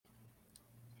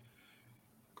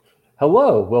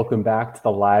Hello, welcome back to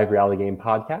the Live Reality Game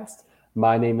Podcast.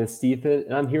 My name is Stephen,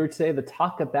 and I'm here today to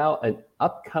talk about an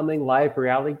upcoming live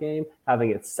reality game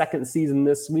having its second season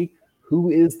this week,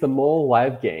 Who is the Mole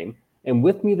live game. And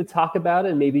with me to talk about it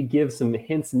and maybe give some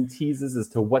hints and teases as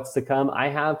to what's to come, I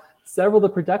have several of the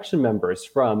production members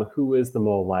from Who is the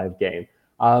Mole live game.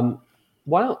 Why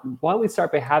don't we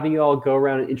start by having you all go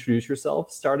around and introduce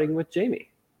yourselves, starting with Jamie.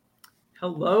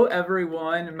 Hello,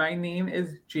 everyone. My name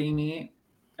is Jamie.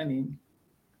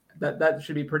 That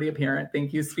should be pretty apparent.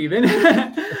 Thank you, Stephen.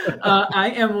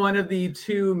 I am one of the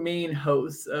two main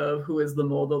hosts of Who is the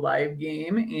Mole, the live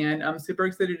game, and I'm super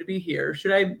excited to be here.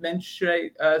 Should I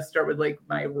start with like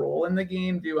my role in the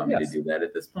game? Do you want me to do that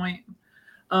at this point?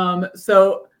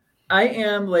 So I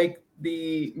am like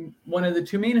one of the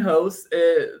two main hosts.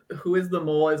 Who is the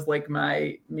Mole is like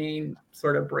my main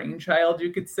sort of brainchild,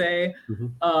 you could say.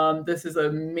 This is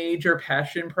a major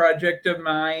passion project of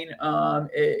mine.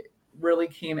 It really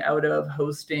came out of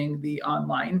hosting the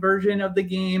online version of the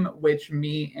game, which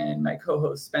me and my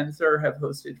co-host Spencer have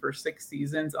hosted for 6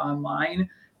 seasons online.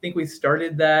 I think we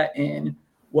started that in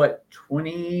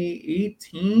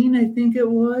 2018, I think it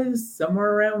was,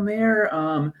 somewhere around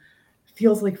there.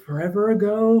 Feels like forever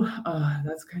ago.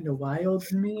 That's kind of wild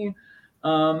to me.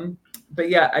 But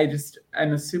yeah,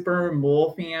 I'm a super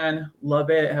Mole fan. Love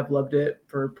it. Have loved it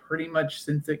for pretty much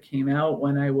since it came out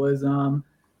when I was a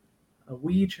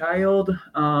wee child.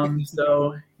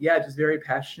 So yeah, just very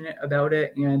passionate about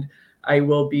it. And I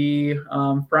will be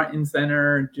front and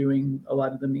center doing a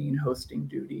lot of the main hosting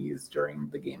duties during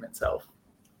the game itself.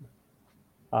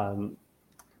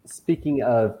 Speaking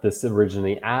of this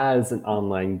originally as an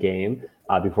online game,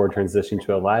 before transitioning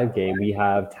to a live game, we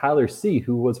have Tyler C.,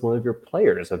 who was one of your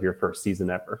players of your first season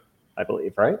ever, I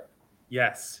believe, right?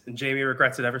 Yes, and Jamie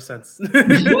regrets it ever since. But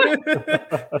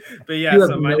yeah, you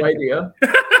have no idea.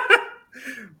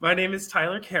 My name is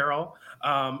Tyler Carroll.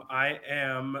 I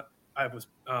was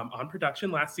on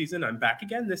production last season. I'm back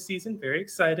again this season. Very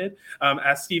excited.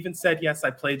 As Stephen said, yes, I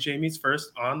played Jamie's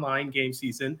first online game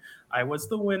season. I was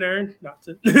the winner. Not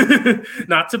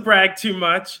to brag too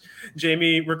much.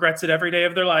 Jamie regrets it every day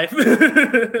of their life.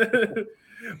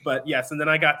 But yes, and then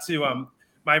I got to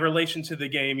my relation to the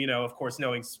game, of course,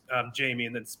 knowing Jamie,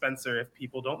 and then Spencer, if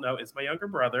people don't know, is my younger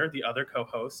brother, the other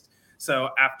co-host. So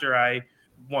after I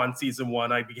won season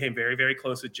 1, I became very, very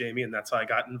close with Jamie, and that's how I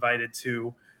got invited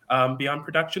to be on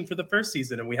production for the first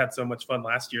season. And we had so much fun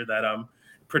last year that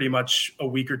pretty much a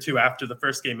week or two after the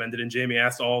first game ended and Jamie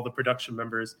asked all the production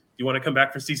members, do you want to come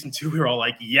back for season 2? We were all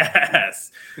like,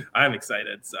 yes, I'm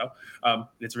excited. So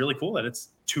it's really cool that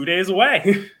it's 2 days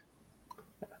away.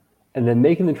 And then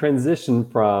making the transition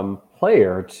from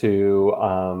player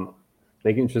to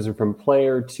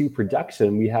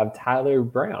production, we have Tyler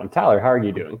Brown. Tyler, how are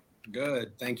you doing?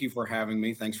 Good. Thank you for having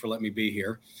me. Thanks for letting me be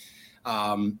here.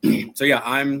 So yeah,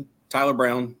 I'm Tyler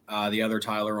Brown, the other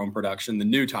Tyler on production, the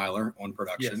new Tyler on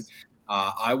production. Yes.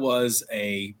 I was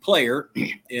a player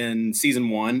in season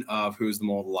 1 of Who's the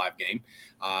Mole, the live game.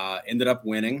 Ended up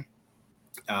winning,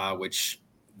 which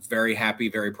very happy,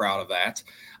 very proud of that.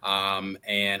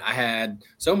 And I had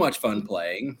so much fun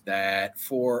playing that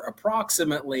for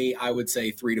approximately, I would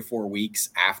say 3 to 4 weeks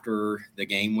after the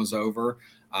game was over,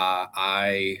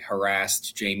 I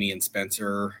harassed Jamie and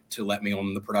Spencer to let me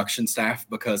on the production staff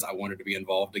because I wanted to be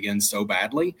involved again so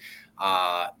badly.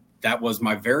 That was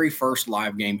my very first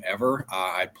live game ever.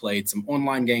 I played some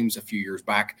online games a few years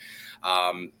back,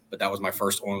 but that was my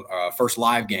first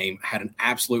live game. I had an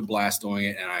absolute blast doing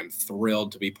it, and I'm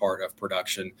thrilled to be part of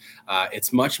production.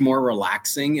 It's much more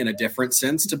relaxing in a different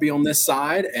sense to be on this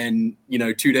side and,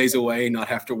 2 days away, not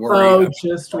have to worry. Oh,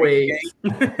 just wait.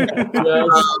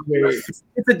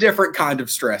 It's a different kind of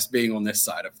stress being on this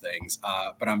side of things,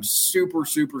 but I'm super,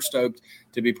 super stoked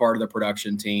to be part of the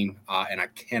production team, and I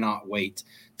cannot wait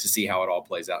to see how it all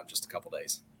plays out in just a couple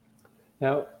days.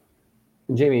 Now,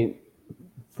 Jamie,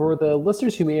 for the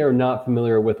listeners who may or not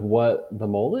familiar with what The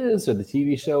Mole is or the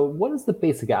TV show, what is the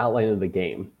basic outline of the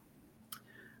game?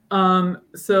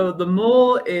 So The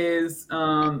Mole is,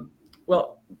 Who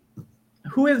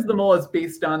is the Mole is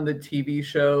based on the TV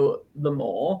show The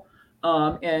Mole.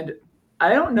 And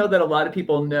I don't know that a lot of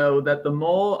people know that The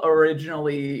Mole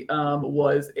originally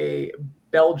was a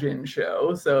Belgian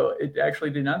show. So it actually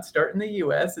did not start in the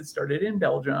US. It started in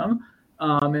Belgium.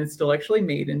 And it's still actually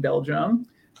made in Belgium.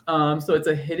 So it's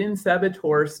a hidden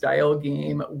saboteur style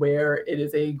game where it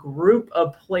is a group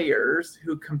of players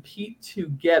who compete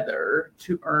together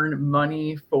to earn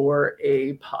money for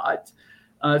a pot.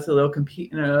 So they'll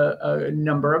compete in a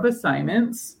number of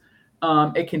assignments.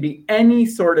 It can be any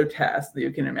sort of task that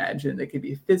you can imagine. It could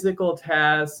be physical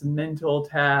tasks, mental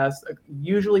tasks,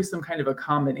 usually some kind of a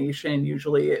combination.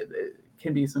 Usually it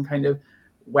can be some kind of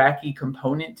wacky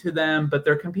component to them, but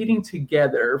they're competing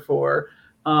together for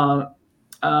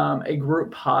a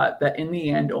group pot that in the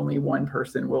end only one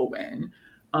person will win.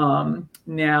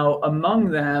 Now, among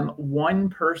them, one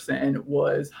person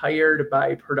was hired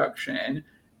by production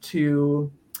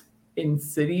to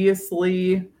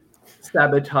insidiously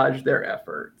sabotage their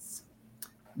efforts.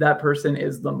 That person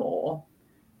is the mole.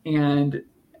 And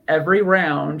every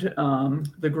round,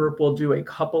 the group will do a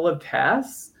couple of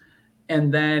tasks,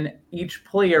 and then each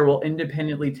player will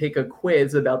independently take a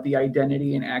quiz about the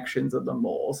identity and actions of the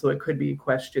mole. So it could be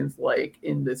questions like,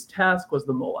 in this task, was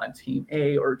the mole on team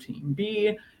A or team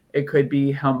B? It could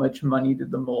be, how much money did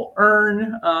the mole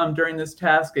earn during this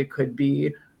task? It could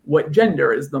be, what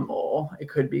gender is the mole? It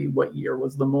could be, what year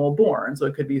was the mole born? So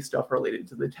it could be stuff related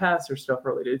to the task or stuff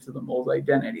related to the mole's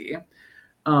identity.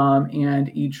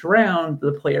 And each round,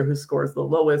 the player who scores the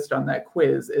lowest on that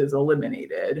quiz is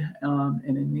eliminated. And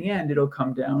in the end, it'll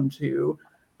come down to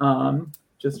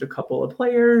just a couple of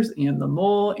players and the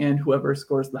mole, and whoever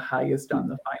scores the highest on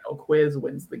the final quiz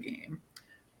wins the game.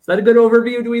 Is that a good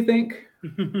overview, do we think?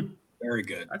 Very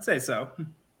good. I'd say so.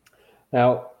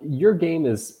 Now, your game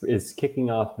is kicking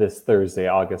off this Thursday,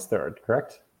 August 3rd,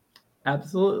 correct?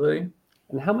 Absolutely.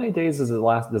 And how many days does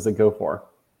it go for?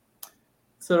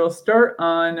 So it'll start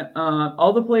on,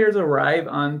 all the players arrive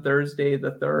on Thursday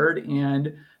the 3rd,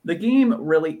 and the game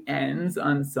really ends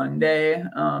on Sunday,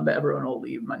 but everyone will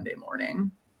leave Monday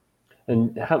morning.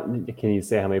 And can you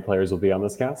say how many players will be on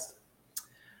this cast?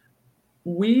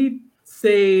 We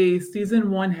say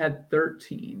season 1 had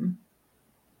 13.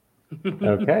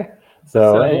 Okay.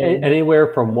 So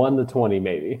anywhere from 1 to 20,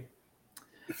 maybe.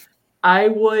 I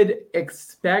would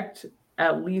expect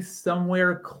at least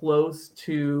somewhere close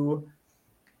to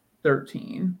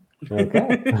 13.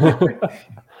 Okay.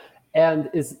 And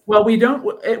we don't,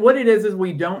 what it is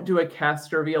we don't do a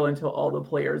cast reveal until all the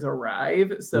players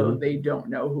arrive, so they don't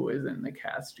know who is in the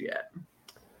cast yet.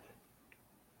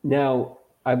 Now,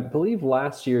 I believe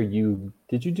last year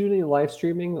did you do any live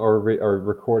streaming or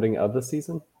recording of the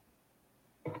season?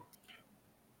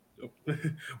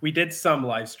 We did some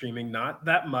live streaming, not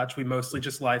that much. We mostly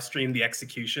just live streamed the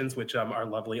executions, which our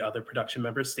lovely other production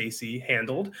member, Stacy,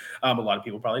 handled. A lot of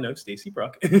people probably know Stacy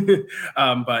Brook,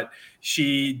 but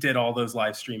she did all those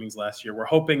live streamings last year. We're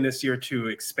hoping this year to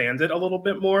expand it a little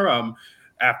bit more.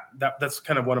 That's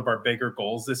kind of one of our bigger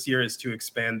goals this year, is to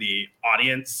expand the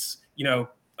audience,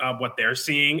 what they're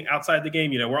seeing outside the game.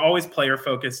 We're always player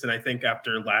focused, and I think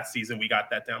after last season we got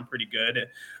that down pretty good.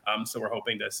 So we're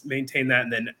hoping to maintain that,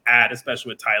 and then add,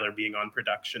 especially with Tyler being on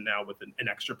production now with an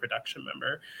extra production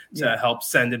member to help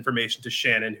send information to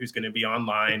Shannon, who's going to be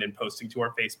online and posting to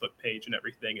our Facebook page and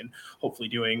everything, and hopefully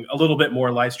doing a little bit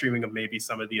more live streaming of maybe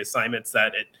some of the assignments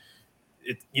that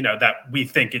that we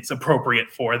think it's appropriate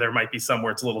for. There might be some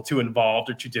where it's a little too involved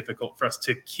or too difficult for us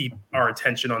to keep our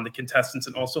attention on the contestants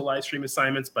and also live stream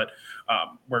assignments, but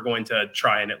we're going to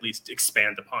try and at least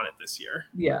expand upon it this year.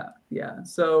 Yeah.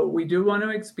 So we do want to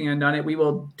expand on it. We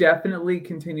will definitely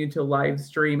continue to live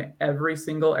stream every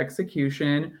single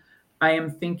execution. I am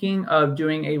thinking of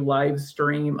doing a live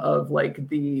stream of like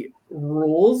the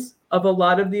rules of a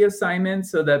lot of the assignments,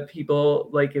 so that people,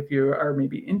 like, if you are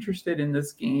maybe interested in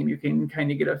this game, you can kind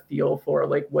of get a feel for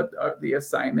like what the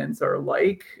assignments are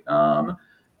like.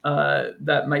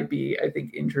 That might be, I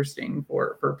think, interesting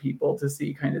for people to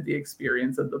see kind of the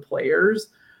experience of the players.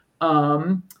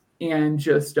 And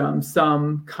just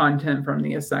some content from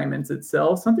the assignments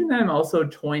itself. Something that I'm also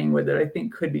toying with that I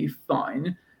think could be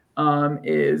fun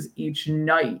is each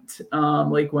night,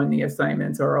 like when the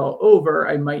assignments are all over,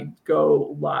 I might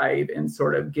go live and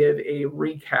sort of give a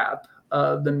recap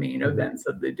of the main events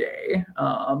of the day,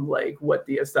 like what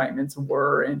the assignments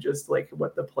were and just like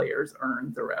what the players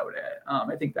earned throughout it.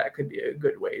 I think that could be a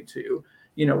good way to,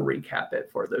 recap it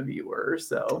for the viewers.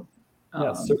 So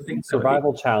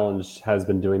Survival Challenge has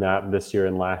been doing that this year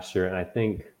and last year, and I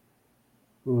think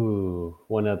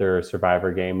one other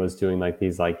Survivor game was doing like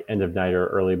these like end of night or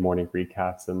early morning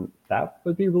recaps, and that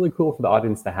would be really cool for the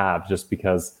audience to have, just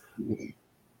because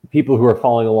people who are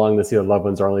following along to see their loved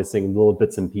ones are only seeing little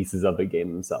bits and pieces of the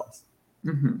game themselves.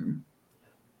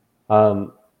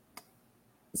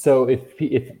 So if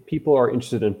people are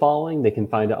interested in following, they can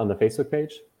find it on the Facebook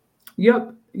page.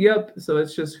 Yep. So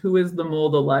it's just Who is the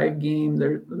Mole, the live game.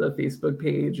 The Facebook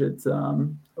page. It's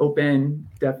open.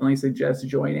 Definitely suggest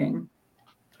joining.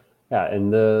 Yeah,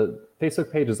 and the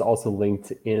Facebook page is also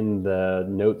linked in the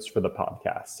notes for the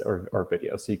podcast or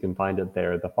video, so you can find it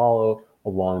there. The follow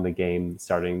along the game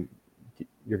starting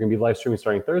you're going to be live streaming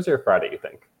starting Thursday or Friday, you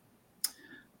think?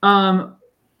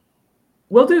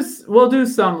 We'll do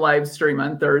some live stream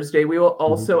on Thursday. We will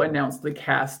also announce the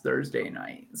cast Thursday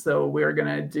night. So we're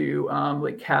gonna do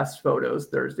like cast photos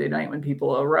Thursday night when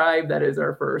people arrive. That is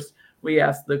our first. We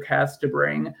asked the cast to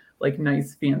bring like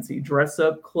nice fancy dress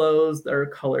up clothes. Their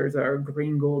colors are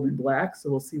green, gold, and black. So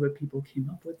we'll see what people came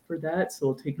up with for that. So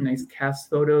we'll take nice cast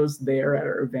photos there at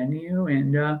our venue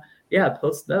and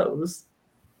post those.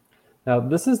 Now,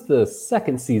 this is the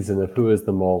second season of Who is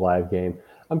the Mole live game.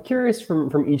 I'm curious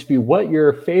from each of you what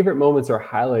your favorite moments or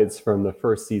highlights from the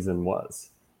first season was.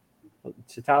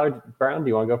 Tyler Brown, do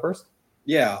you want to go first?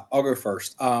 Yeah, I'll go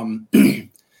first.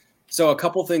 So a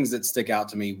couple things that stick out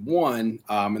to me. One,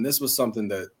 and this was something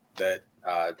that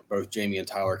both Jamie and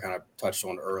Tyler kind of touched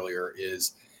on earlier,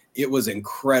 is it was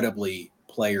incredibly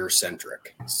player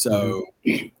centric. So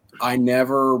I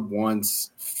never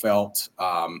once felt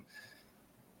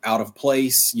out of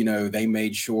place. They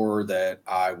made sure that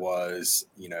I was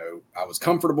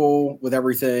comfortable with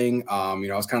everything. I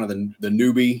was kind of the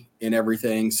newbie in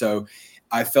everything. So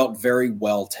I felt very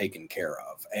well taken care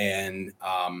of. And,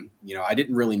 I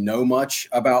didn't really know much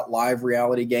about live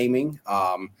reality gaming.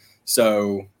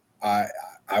 So I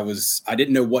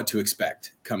didn't know what to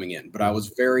expect coming in, but I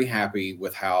was very happy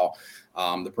with how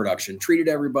the production treated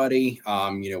everybody.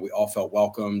 We all felt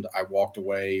welcomed. I walked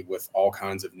away with all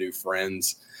kinds of new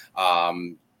friends.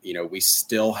 We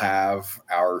still have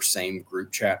our same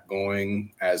group chat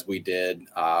going as we did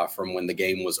from when the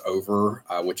game was over,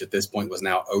 which at this point was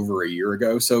now over a year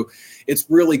ago. So it's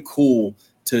really cool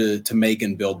to make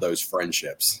and build those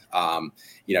friendships.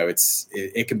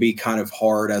 It can be kind of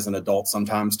hard as an adult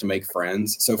sometimes to make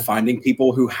friends. So finding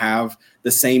people who have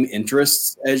the same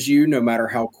interests as you, no matter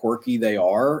how quirky they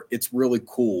are, it's really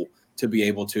cool to be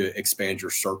able to expand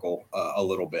your circle a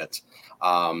little bit.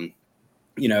 And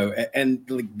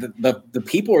the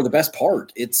people are the best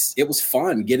part. It was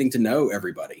fun getting to know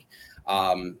everybody.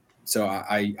 So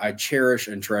I cherish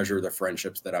and treasure the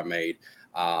friendships that I made.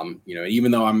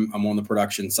 Even though I'm on the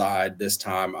production side this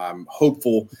time, I'm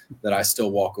hopeful that I still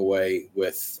walk away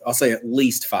with, I'll say, at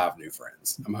least 5 new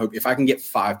friends. I'm hoping if I can get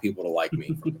 5 people to like me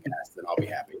from the cast, then I'll be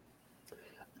happy.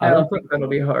 I don't think that'll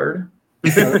be hard.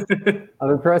 I'm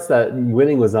impressed that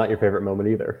winning was not your favorite moment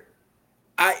either.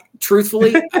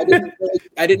 Truthfully, I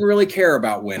didn't really care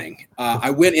about winning.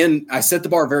 I went in, I set the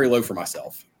bar very low for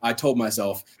myself. I told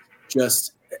myself,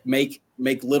 just make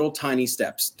little tiny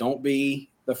steps. Don't be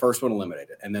the first one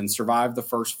eliminated, and then survive the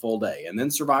first full day, and then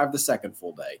survive the second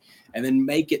full day, and then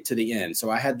make it to the end.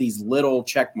 So I had these little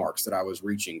check marks that I was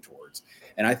reaching towards.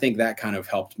 And I think that kind of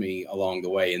helped me along the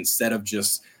way. Instead of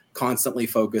just constantly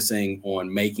focusing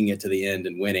on making it to the end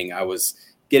and winning, I was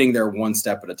getting there one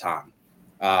step at a time.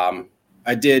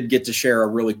 I did get to share a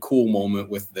really cool moment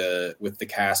with the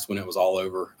cast when it was all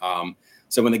over.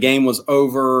 So when the game was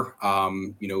over,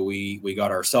 we got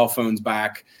our cell phones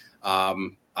back.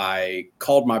 I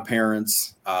called my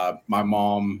parents. My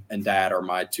mom and dad are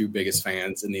my 2 biggest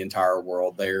fans in the entire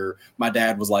world. My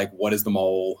dad was like, "What is the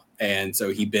Mole?" And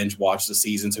so he binge watched the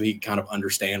season so he could kind of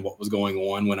understand what was going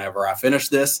on whenever I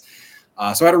finished this.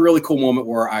 So I had a really cool moment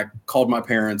where I called my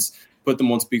parents, put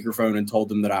them on speakerphone, and told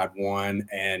them that I'd won.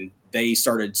 And they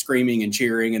started screaming and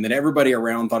cheering. And then everybody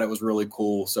around thought it was really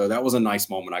cool. So that was a nice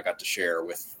moment I got to share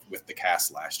with the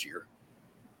cast last year.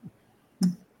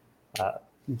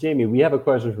 Jamie, we have a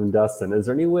question from Dustin. Is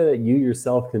there any way that you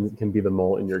yourself can be the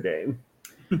mole in your game?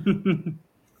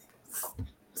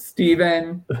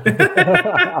 Steven,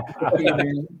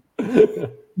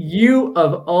 you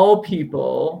of all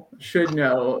people should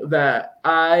know that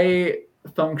I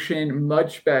function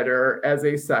much better as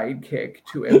a sidekick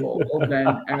to a mole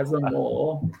than as a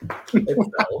mole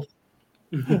itself.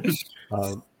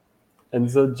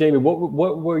 And so, Jamie,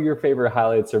 what were your favorite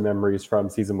highlights or memories from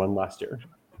season 1 last year?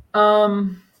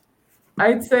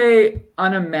 I'd say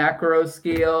on a macro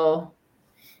scale,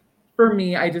 for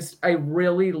me, I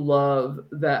really love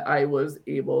that I was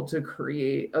able to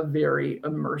create a very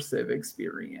immersive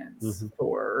experience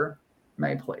for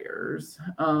my players.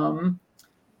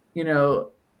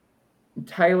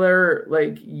 Tyler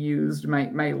used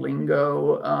my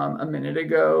lingo a minute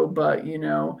ago, but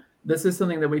this is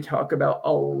something that we talk about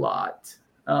a lot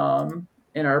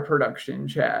in our production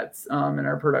chats, in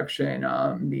our production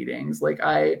meetings.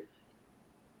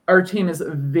 Our team is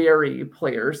very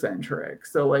player centric.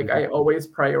 So I always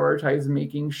prioritize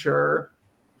making sure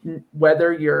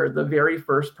whether you're the very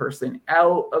first person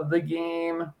out of the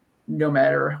game, no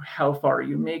matter how far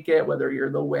you make it, whether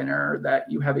you're the winner,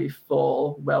 that you have a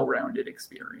full, well-rounded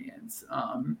experience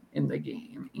in the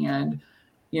game. And,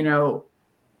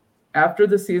 after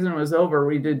the season was over,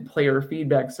 we did player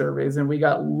feedback surveys, and we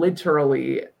got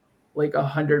literally like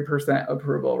 100%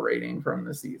 approval rating from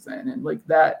the season. And like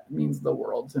that means the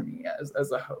world to me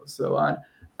as a host. So on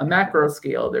a macro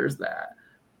scale, there's that.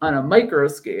 On a micro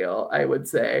scale, I would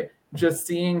say just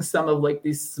seeing some of like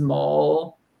these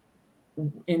small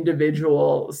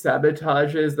individual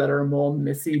sabotages that our mole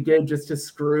Missy did just to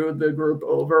screw the group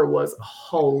over was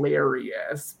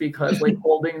hilarious, because like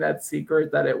holding that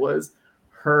secret that it was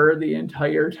her the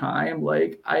entire time,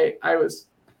 like I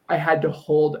had to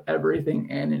hold everything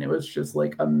in, and it was just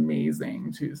like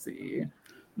amazing to see,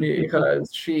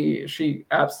 because she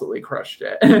absolutely crushed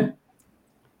it.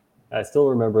 I still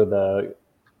remember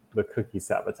the cookie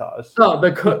sabotage. Oh,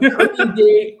 the cookie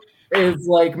date is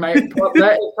like that is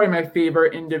probably my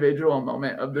favorite individual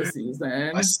moment of the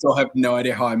season. I still have no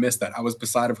idea how I missed that. I was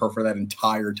beside of her for that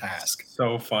entire task.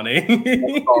 So funny.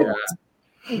 Yeah.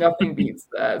 Nothing beats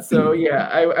that. So yeah,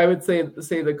 I would say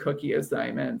the cookie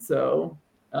assignment. So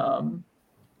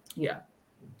yeah.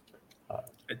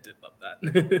 I did love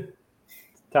that.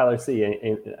 Tyler C,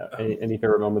 any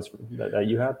favorite moments that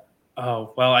you had?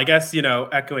 Oh, well, I guess,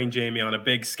 echoing Jamie on a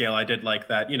big scale, I did like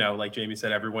that, like Jamie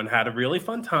said, everyone had a really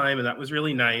fun time, and that was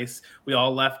really nice. We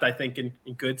all left, I think, in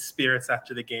good spirits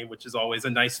after the game, which is always a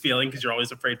nice feeling, because you're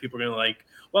always afraid people are going to like,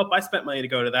 well, I spent money to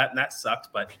go to that, and that sucked,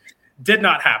 but did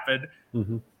not happen.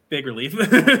 Mm-hmm. Big relief.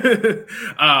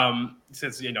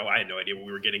 Since, I had no idea what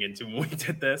we were getting into when we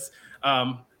did this.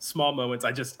 Small moments,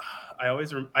 I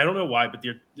always, I don't know why, but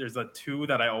there's two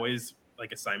that I always,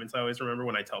 like assignments I always remember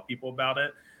when I tell people about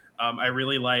it. I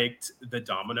really liked the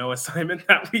domino assignment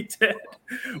that we did,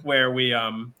 where we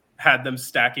had them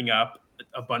stacking up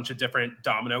a bunch of different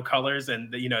domino colors,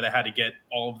 and they had to get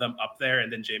all of them up there,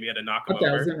 and then Jamie had to knock them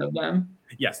over. 1,000 of them.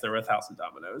 Yes, there were 1,000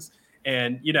 dominoes.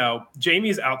 And,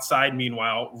 Jamie's outside,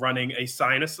 meanwhile, running a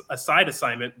side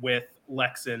assignment with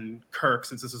Lex and Kirk,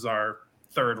 since this is our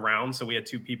third round. So we had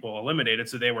 2 people eliminated.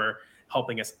 So they were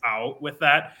helping us out with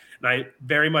that. And I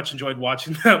very much enjoyed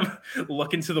watching them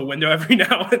look into the window every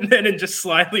now and then and just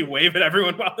slyly wave at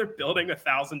everyone while they're building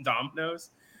 1,000 dominoes.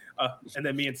 And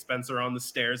then me and Spencer are on the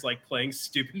stairs, like playing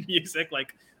stupid music,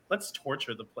 like, let's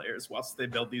torture the players whilst they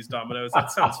build these dominoes. That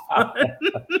sounds fun.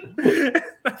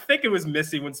 I think it was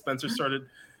Missy when Spencer started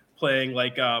playing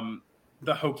like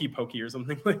the Hokey Pokey or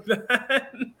something like that.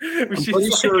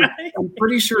 I'm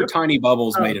pretty sure Tiny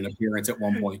Bubbles made an appearance at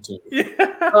one point too. Yeah.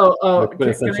 Can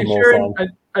I share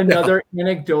another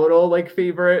anecdotal like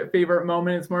favorite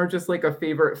moment? It's more just like a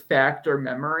favorite fact or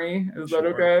memory. Is that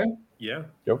okay? Yeah.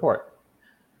 Go for it.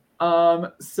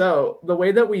 So the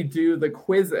way that we do the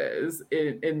quizzes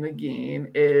in the game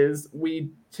is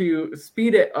to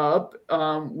speed it up,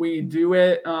 we do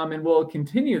it, and we'll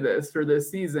continue this for this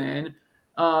season.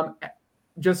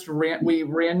 We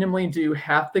randomly do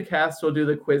half the cast will do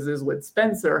the quizzes with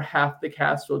Spencer, half the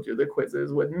cast will do the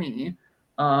quizzes with me,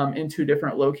 in 2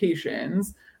 different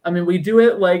locations. I mean, we do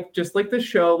it just like the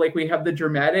show, like we have the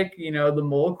dramatic, the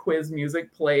mole quiz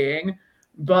music playing.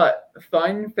 But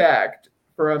fun fact,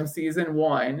 from season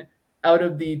 1, out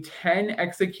of the 10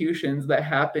 executions that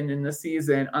happened in the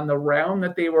season, on the round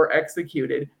that they were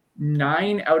executed,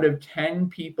 9 out of 10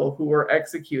 people who were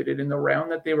executed in the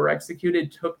round that they were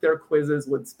executed took their quizzes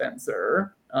with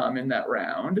Spencer in that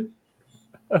round.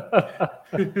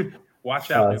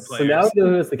 Watch out, new players. So now we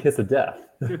know it's the kiss of death.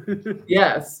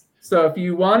 Yes. So if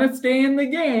you want to stay in the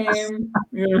game,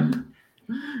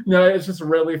 no, it's just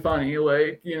really funny. Yeah.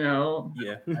 I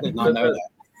did not know that.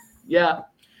 Yeah.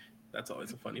 That's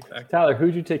always a funny fact. Tyler,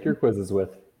 who'd you take your quizzes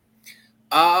with?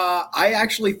 I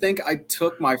actually think I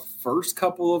took my first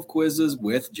couple of quizzes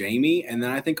with Jamie, and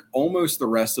then I think almost the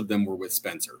rest of them were with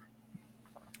Spencer.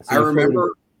 So I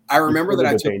remember that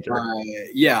I took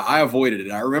I avoided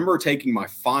it. I remember taking my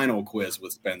final quiz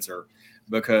with Spencer,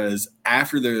 because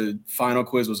after the final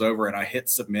quiz was over and I hit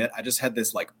submit, I just had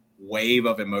this like wave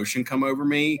of emotion come over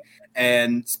me,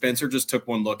 and Spencer just took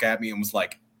one look at me and was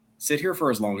like, sit here for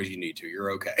as long as you need to.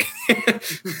 You're okay.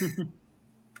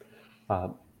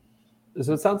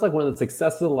 So it sounds like one of the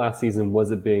successes of the last season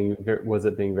was it being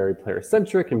very player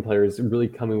centric and players really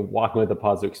walking with a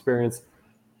positive experience.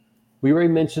 We already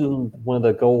mentioned one of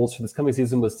the goals for this coming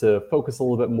season was to focus a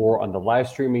little bit more on the live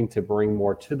streaming to bring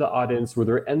more to the audience. Were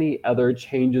there any other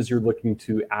changes you're looking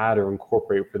to add or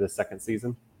incorporate for the second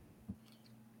season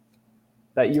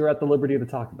that you're at the liberty to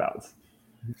talk about?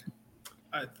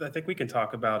 I think we can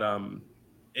talk about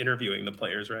interviewing the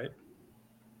players, right?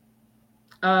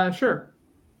 Sure.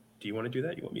 Do you want to do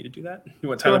that? You want me to do that? You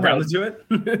want Tyler Brown to do it?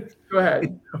 Go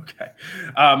ahead. Okay.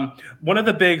 One of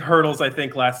the big hurdles I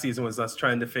think last season was us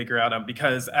trying to figure out,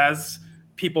 because as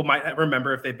people might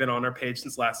remember if they've been on our page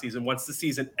since last season, once the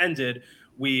season ended,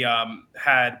 we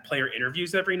had player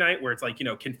interviews every night where it's like,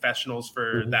 confessionals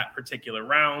for that particular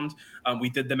round.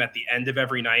 We did them at the end of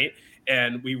every night,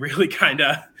 and we really kind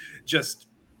of just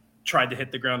tried to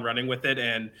hit the ground running with it.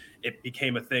 And it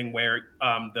became a thing where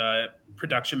the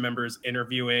production members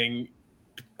interviewing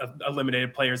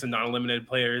eliminated players and non-eliminated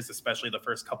players, especially the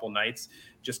first couple nights,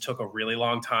 just took a really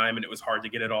long time, and it was hard to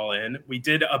get it all in. We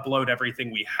did upload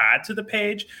everything we had to the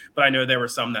page, but I know there were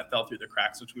some that fell through the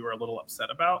cracks, which we were a little upset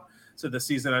about. So this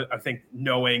season, I think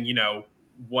knowing,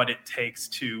 what it takes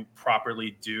to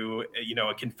properly do,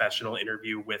 a confessional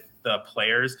interview with the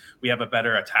players, we have a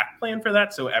better attack plan for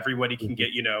that. So everybody can get,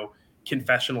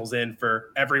 confessionals in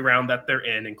for every round that they're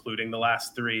in, including the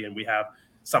last 3. And we have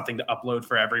something to upload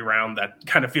for every round that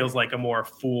kind of feels like a more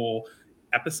full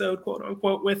episode, quote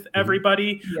unquote, with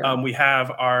everybody. Yeah. We have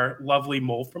our lovely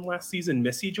mole from last season,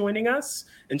 Missy, joining us,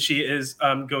 and she is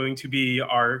going to be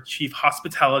our chief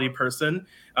hospitality person.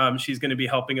 She's going to be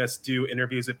helping us do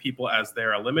interviews with people as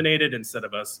they're eliminated instead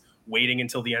of us waiting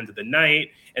until the end of the night.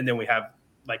 And then we have,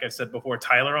 like I said before,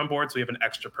 Tyler on board. So we have an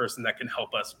extra person that can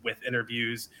help us with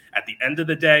interviews at the end of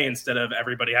the day instead of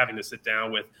everybody having to sit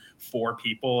down with 4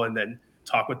 people and then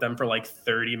talk with them for like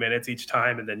 30 minutes each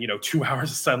time. And then, 2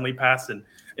 hours suddenly pass. And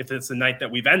if it's a night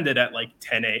that we've ended at like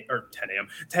 10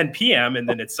 p.m. and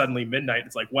then it's suddenly midnight,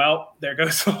 it's like, well, there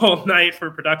goes the whole night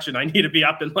for production. I need to be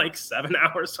up in like 7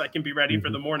 hours so I can be ready for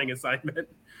the morning assignment.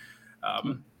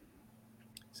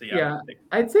 So yeah,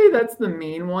 I'd say that's the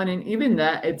main one. And even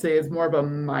that, I'd say is more of a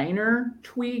minor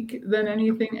tweak than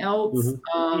anything else.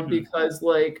 Because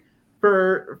like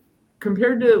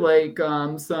compared to like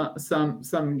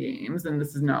some games, and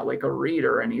this is not like a read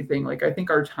or anything, like I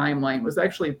think our timeline was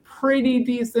actually pretty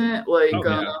decent, like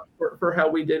for how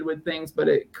we did with things, but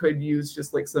it could use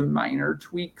just like some minor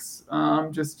tweaks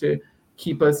just to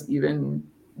keep us even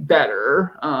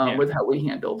better with how we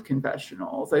handled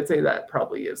confessionals. I'd say that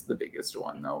probably is the biggest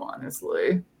one though,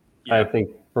 honestly. Yeah. I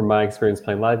think from my experience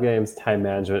playing live games, time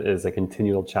management is a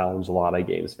continual challenge a lot of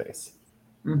games face.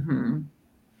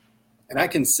 And I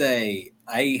can say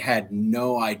I had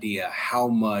no idea how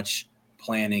much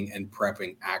planning and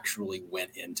prepping actually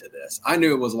went into this. I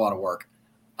knew it was a lot of work.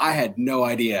 I had no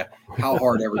idea how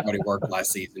hard everybody worked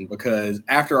last season, because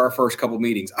after our first couple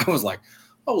meetings, I was like,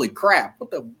 holy crap,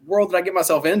 what the world did I get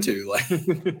myself into? Like,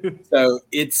 so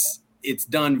it's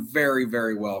done very,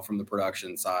 very well from the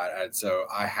production side. And so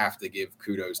I have to give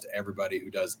kudos to everybody who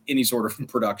does any sort of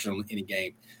production on any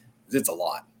game. It's a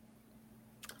lot.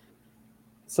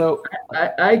 So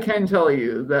I can tell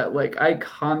you that like I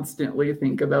constantly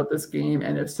think about this game,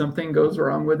 and if something goes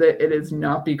wrong with it, it is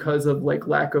not because of like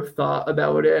lack of thought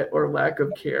about it or lack of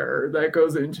care that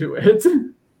goes into it.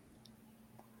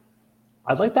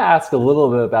 I'd like to ask a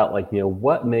little bit about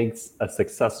what makes a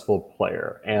successful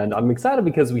player. And I'm excited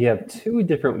because we have 2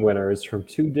 different winners from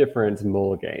 2 different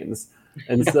mole games.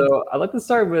 And so I'd like to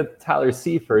start with Tyler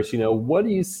C first. What do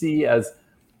you see as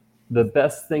the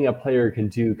best thing a player can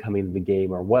do coming to the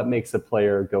game, or what makes a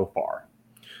player go far?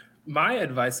 My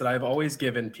advice that I've always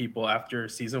given people after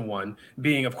season 1,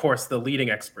 being, of course, the leading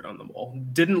expert on the mole,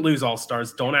 didn't lose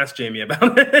All-Stars. Don't ask Jamie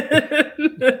about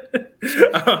it.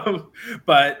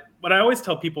 But what I always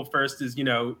tell people first is,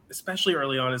 especially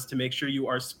early on, is to make sure you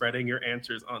are spreading your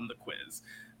answers on the quiz.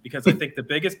 Because I think the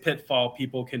biggest pitfall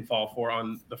people can fall for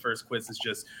on the first quiz is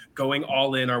just going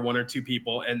all in on 1 or 2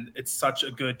 people. And it's such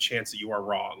a good chance that you are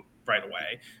wrong right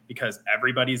away because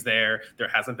everybody's there. There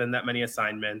hasn't been that many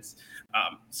assignments.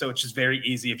 So it's just very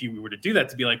easy if you were to do that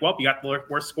to be like, well, you got the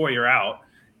worst score, you're out.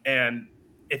 And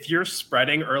if you're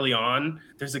spreading early on,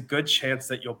 there's a good chance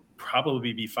that you'll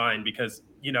probably be fine because,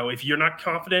 if you're not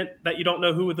confident that you don't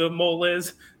know who the mole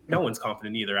is, no one's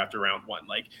confident either after round 1.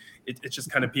 Like it's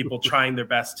just kind of people trying their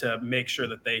best to make sure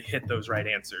that they hit those right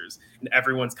answers. And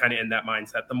everyone's kind of in that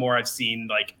mindset. The more I've seen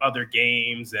like other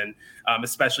games and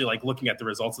especially like looking at the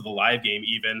results of the live game,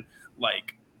 even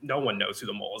like no one knows who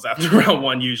the mole is after round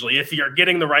 1. Usually if you're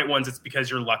getting the right ones, it's because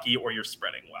you're lucky or you're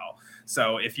spreading well.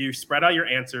 So if you spread out your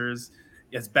answers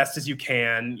as best as you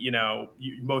can,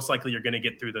 most likely you're going to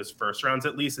get through those first rounds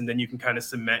at least, and then you can kind of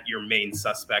cement your main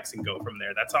suspects and go from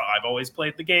there. That's how I've always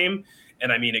played the game. And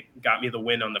I mean, it got me the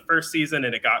win on the first season,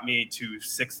 and it got me to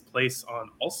 6th place on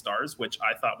All-Stars, which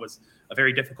I thought was a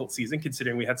very difficult season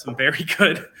considering we had some very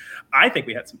good, I think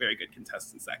we had some very good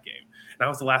contestants that game. And I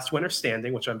was the last winner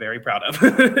standing, which I'm very proud of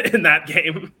in that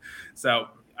game. So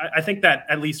I think that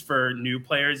at least for new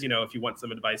players, if you want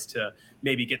some advice to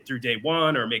maybe get through day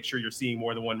 1 or make sure you're seeing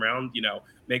more than 1 round,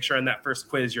 make sure in that first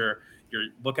quiz you're you're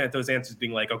looking at those answers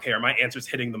being like, okay, are my answers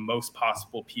hitting the most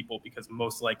possible people? Because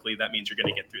most likely that means you're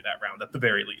going to get through that round at the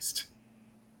very least.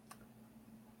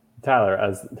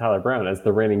 Tyler Brown, as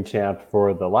the reigning champ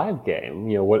for the live game,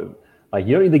 you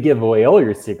don't need to give away all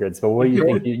your secrets, but what do you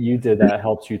think you did that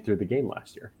helped you through the game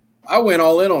last year? I went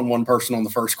all in on one person on the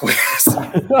first quiz.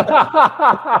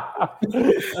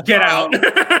 Get out.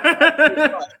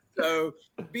 So,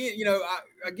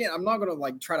 I'm not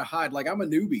going to try to hide. I'm a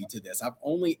newbie to this. I've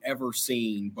only ever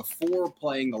seen, before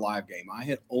playing the live game, I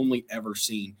had only ever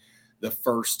seen the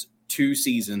first 2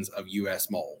 seasons of US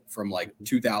Mole from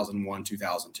 2001,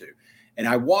 2002. And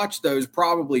I watched those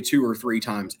probably 2 or 3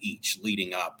 times each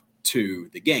leading up to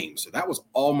the game. So that was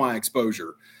all my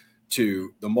exposure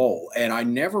to the mole. And I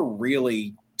never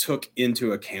really took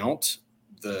into account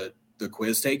the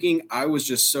quiz taking. I was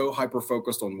just so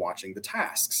hyper-focused on watching the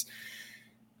tasks.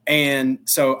 And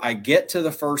so I get to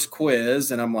the first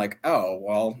quiz and I'm like, oh,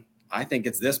 well, I think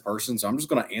it's this person. So I'm just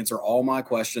going to answer all my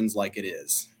questions like it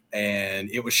is. And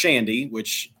it was Shandy,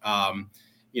 which,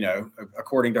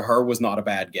 according to her, was not a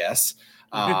bad guess.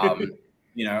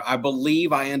 I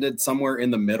believe I ended somewhere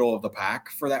in the middle of the pack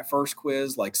for that first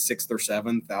quiz, 6th or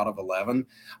 7th out of 11.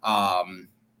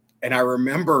 And I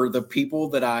remember the people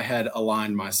that I had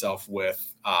aligned myself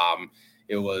with.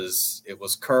 It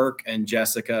was Kirk and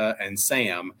Jessica and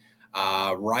Sam.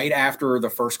 Right after the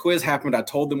first quiz happened, I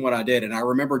told them what I did. And I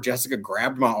remember Jessica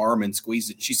grabbed my arm and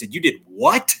squeezed it. She said, "You did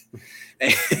what?"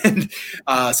 And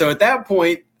so at that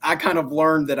point, I kind of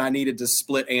learned that I needed to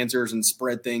split answers and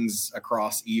spread things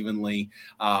across evenly.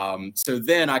 So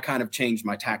then I kind of changed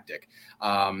my tactic.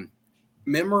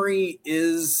 Memory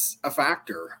is a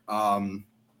factor. I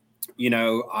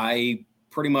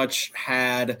pretty much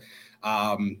had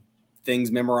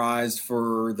things memorized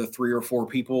for the 3 or 4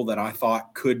 people that I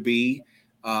thought could be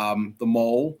the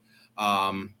mole.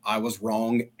 I was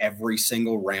wrong every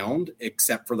single round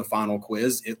except for the final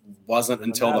quiz. It wasn't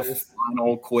until the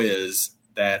final quiz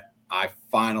that I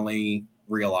finally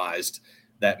realized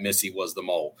that Missy was the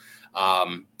mole.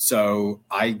 So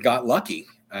I got lucky.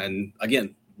 And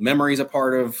again, memory is a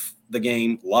part of the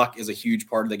game. Luck is a huge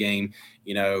part of the game.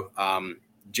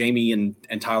 Jamie and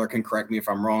Tyler can correct me if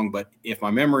I'm wrong, but if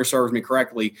my memory serves me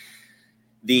correctly,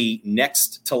 the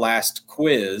next to last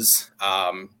quiz,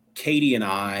 Katie and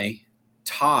I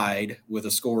tied with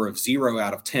a score of 0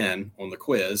 out of 10 on the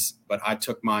quiz, but I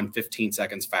took mine 15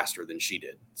 seconds faster than she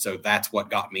did. So that's what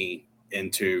got me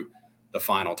into the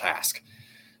final task.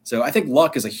 So I think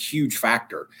luck is a huge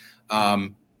factor.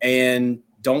 And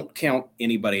don't count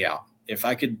anybody out. If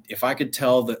I could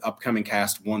tell the upcoming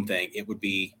cast one thing, it would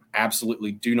be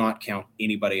absolutely do not count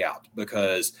anybody out,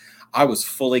 because I was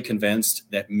fully convinced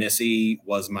that Missy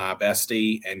was my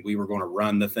bestie and we were going to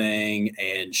run the thing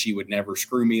and she would never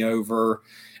screw me over.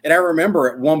 And I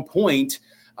remember at one point,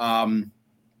 I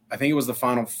think it was the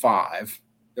final 5,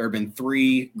 there had been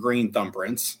 3 green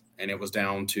thumbprints and it was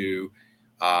down to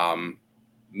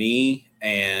me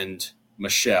and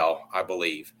Michelle, I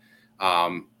believe.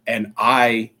 And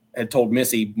I had told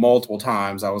Missy multiple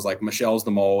times, I was like, Michelle's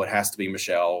the mole. It has to be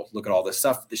Michelle. Look at all this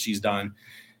stuff that she's done.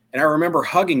 And I remember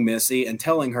hugging Missy and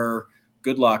telling her,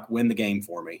 good luck, win the game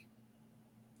for me.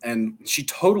 And she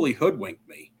totally hoodwinked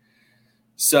me.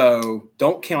 So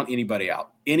don't count anybody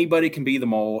out. Anybody can be the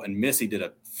mole. And Missy did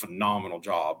a phenomenal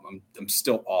job. I'm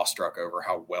still awestruck over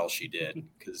how well she did,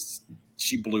 because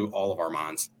she blew all of our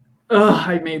minds.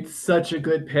 I made such a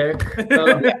good pick.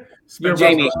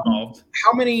 Jamie,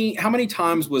 how many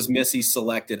times was Missy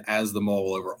selected as the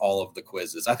mole over all of the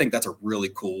quizzes? I think that's a really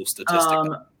cool statistic.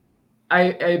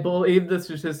 I believe the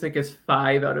statistic is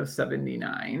 5 out of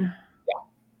 79. Yeah,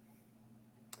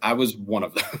 I was one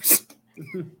of those.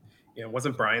 Yeah,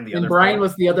 wasn't Brian the and other? Brian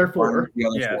was the other 4.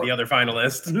 The other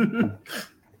finalist.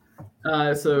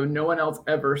 So no one else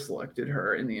ever selected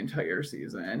her in the entire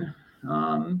season.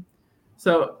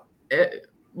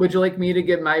 Would you like me to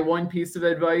give my one piece of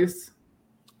advice?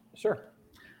 Sure.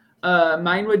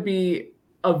 Mine would be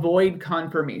avoid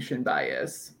confirmation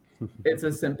bias. It's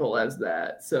as simple as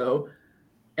that. So,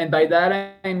 and by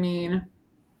that I mean,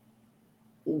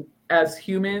 as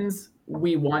humans,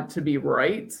 we want to be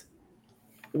right.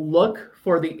 Look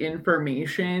for the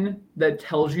information that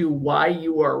tells you why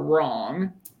you are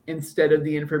wrong instead of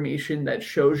the information that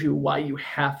shows you why you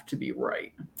have to be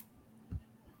right.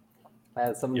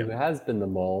 As someone who has been the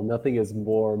mole, nothing is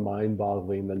more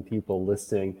mind-boggling than people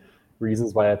listing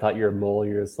reasons why I thought you're a mole.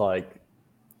 You're just like,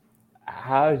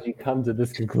 how did you come to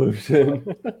this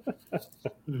conclusion?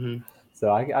 Mm-hmm.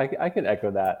 So I can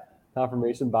echo that.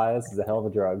 Confirmation bias is a hell of a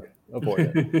drug.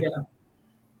 Avoid it.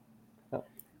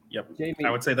 Yep. Jamie, I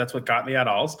would say that's what got me at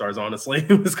All Stars, honestly.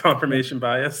 It was confirmation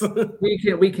bias.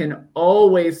 We can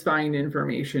always find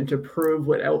information to prove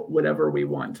whatever we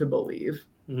want to believe.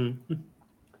 Mm-hmm.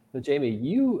 So Jamie,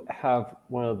 you have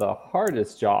one of the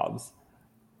hardest jobs,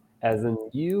 as in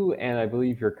you and I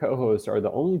believe your co-host are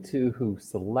the only two who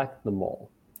select the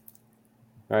mole.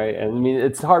 Right, and I mean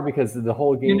it's hard because the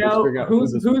whole game is figuring out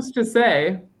who's to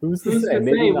say? Who's to say?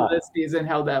 Maybe not this season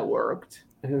how that worked.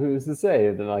 Who's to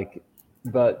say?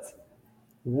 But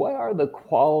what are the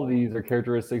qualities or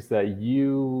characteristics that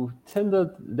you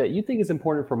think is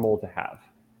important for mole to have?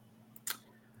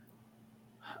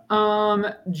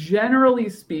 Generally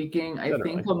speaking, I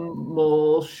think a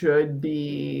mole should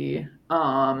be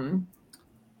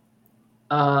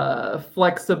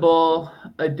flexible,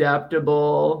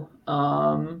 adaptable,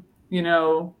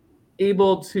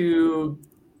 able to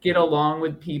get along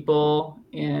with people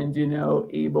and,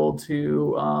 able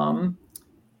to,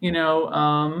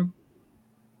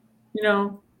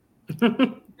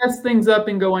 mess things up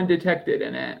and go undetected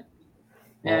in it.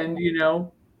 And,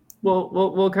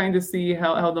 we'll kind of see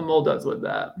how the mole does with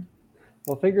that.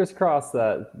 Well, fingers crossed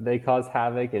that they cause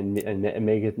havoc and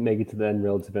make it to the end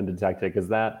relative undetected, because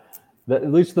that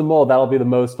at least the mole, that'll be the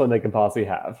most fun they can possibly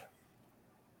have.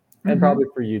 And probably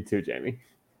for you too, Jamie.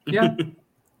 Yeah.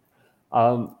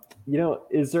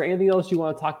 Is there anything else you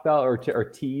want to talk about or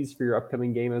tease for your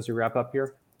upcoming game as we wrap up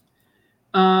here?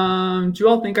 Do you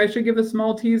all think I should give a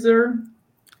small teaser?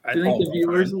 Do you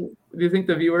think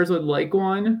the viewers would like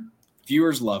one?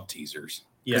 Viewers love teasers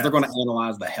because they're going to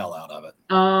analyze the hell out of it.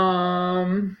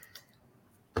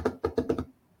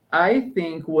 I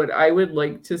think what I would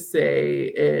like to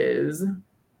say is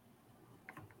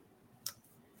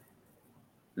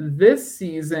this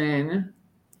season,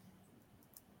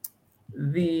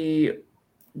 the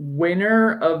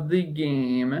winner of the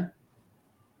game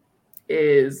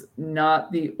is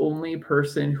not the only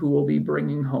person who will be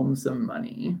bringing home some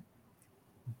money.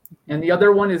 And the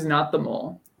other one is not the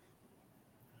mole.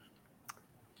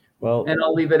 Well, and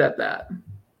I'll leave it at that.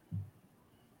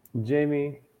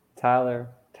 Jamie, Tyler,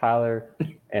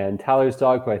 and Tyler's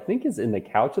dog, who I think is in the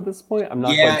couch at this point. I'm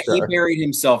not quite sure. He buried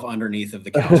himself underneath of the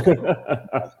couch.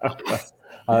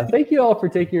 Thank you all for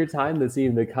taking your time this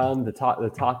evening to come to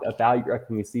talk about your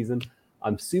upcoming season.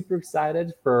 I'm super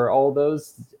excited for all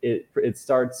those. It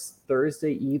starts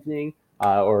Thursday evening,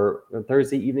 or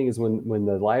Thursday evening is when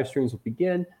the live streams will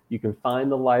begin. You can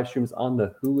find the live streams on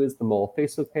the Who is the Mole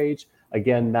Facebook page.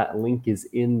 Again, that link is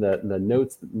in the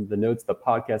notes, the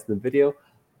podcast, and the video.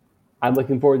 I'm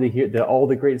looking forward to hear all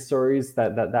the great stories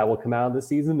that will come out of this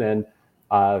season, and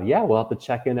we'll have to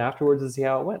check in afterwards to see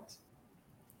how it went.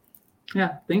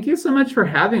 Yeah, thank you so much for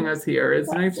having us here.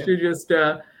 It's nice to just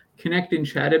connect and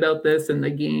chat about this and the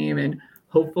game, and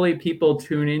hopefully people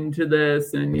tune into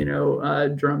this and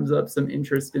drums up some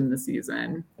interest in the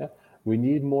season. Yeah, we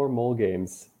need more mole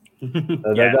games.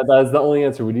 That is the only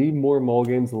answer. We need more mole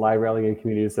games in the live rally game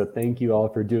community. So thank you all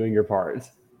for doing your part.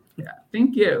 Yeah,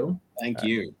 thank you. Thank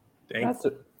you. Thanks.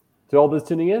 To all those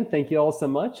tuning in, thank you all so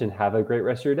much, and have a great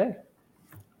rest of your day.